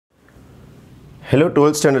Hello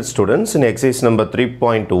 12th standard students, in exercise number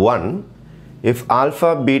 3.1, if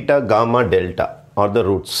alpha, beta, gamma, delta are the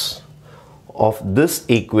roots of this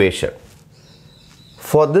equation.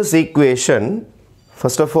 For this equation,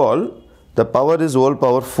 first of all, the power is whole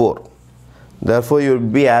power 4. Therefore, you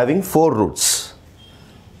will be having 4 roots.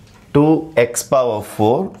 2x power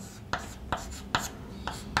 4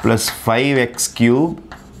 plus 5x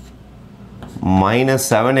cube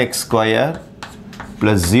minus 7x square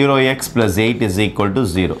plus 0x plus 8 is equal to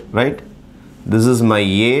 0, right? This is my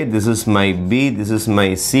A, this is my B, this is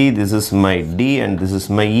my C, this is my D, and this is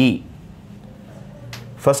my E.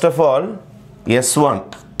 First of all, S1.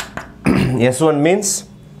 S1 means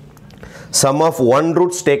sum of one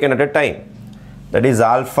roots taken at a time. That is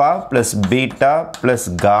alpha plus beta plus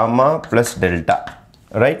gamma plus delta,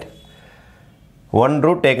 right? One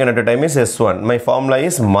root taken at a time is S1. My formula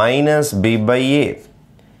is minus B by A.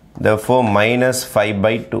 Therefore, minus 5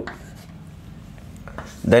 by 2.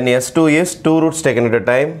 Then S2 is 2 roots taken at a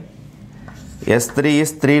time. S3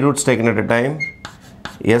 is 3 roots taken at a time.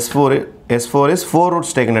 S4 is 4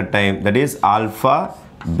 roots taken at a time. That is alpha,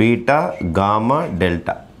 beta, gamma,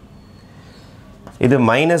 delta. This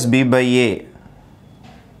minus B by A.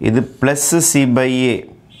 This plus C by A.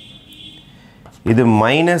 This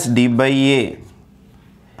minus D by A.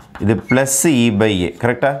 This plus E by A.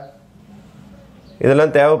 Correct?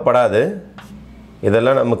 இதெல்லாம் தேவைப்படாது.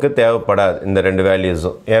 இதெல்லாம் நமக்கு தேவைப்படாது இந்த ரெண்டு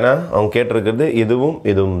வேல்யூஸும். ஏனா அவங்க கேட்டிருக்கிறது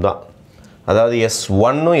இதுவும் தான். அதாவது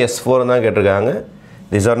S1 ம் S4 தான் கேட்டிருக்காங்க.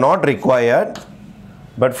 These are not required.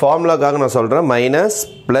 But formulaக்காக நான் சொல்றேன் minus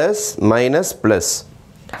plus minus plus.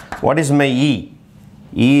 What is my E?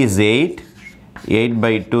 E is 8. 8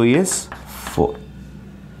 by 2 is 4.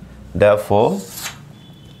 Therefore,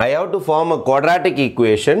 I have to form a quadratic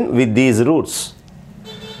equation with these roots.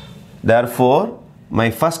 Therefore, my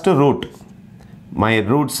first root, my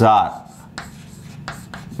roots are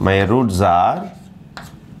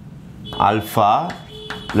alpha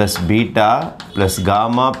plus beta plus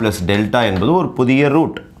gamma plus delta என்பது ஒரு புதிய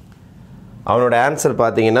root. அவனோட answer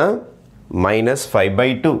பார்த்தீங்கன்னா minus 5 by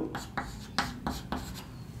 2.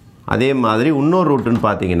 அதே மாதிரி இன்னொரு ரூட்னு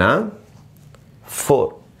பார்த்தீங்கன்னா 4.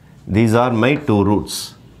 These are my two roots.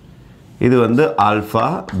 இது வந்து alpha,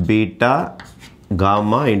 beta,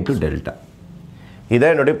 gamma into delta.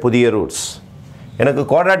 இதான் என்னுடைய புதிய roots. எனக்கு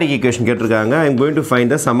quadratic equation கேட்டிருக்காங்க. I am going to find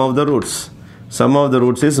the sum of the roots. Sum of the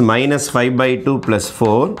roots is minus 5 by 2 plus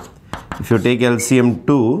 4. If you take LCM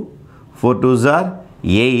 2, 4 2s are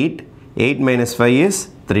 8. 8 minus 5 is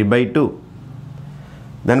 3 by 2.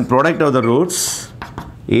 Then product of the roots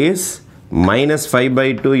is minus 5 by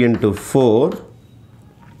 2 into 4.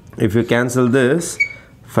 If you cancel this,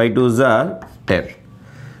 5 2s are 10.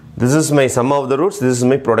 This is my sum of the roots, this is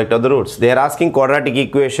my product of the roots. They are asking quadratic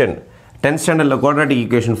equation. 10th standard quadratic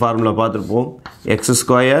equation formula பார்த்திருப்போம். X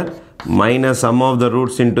square minus sum of the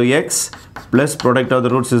roots into x plus product of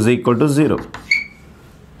the roots is equal to 0.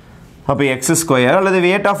 அப்போ x square அல்லது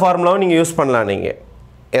வேட்டா ஃபார்முலாவை நீங்கள் use பண்ணலாம். நீங்கள்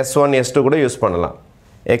S1 S2 கூட use பண்ணலாம்.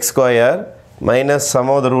 X square minus sum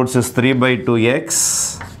of the roots is 3 by 2x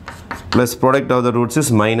plus product of the roots is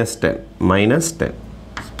minus 10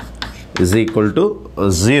 is equal to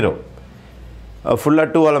 0. Full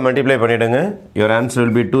 2 ஆல multiply பண்ணிடுங்க. Your answer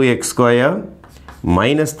will be 2x square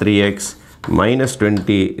minus 3x minus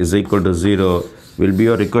 20 is equal to 0 will be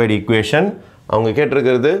your required equation. அவங்க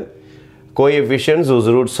கேட்டிருக்கிறது coefficients whose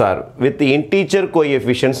roots are with the integer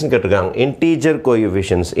coefficients கேட்டிருக்காங்க. integer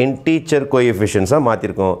coefficients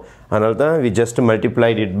மாத்திருக்கோம். அதனால தான் we just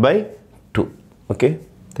multiplied it by 2. Okay,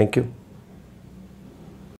 thank you.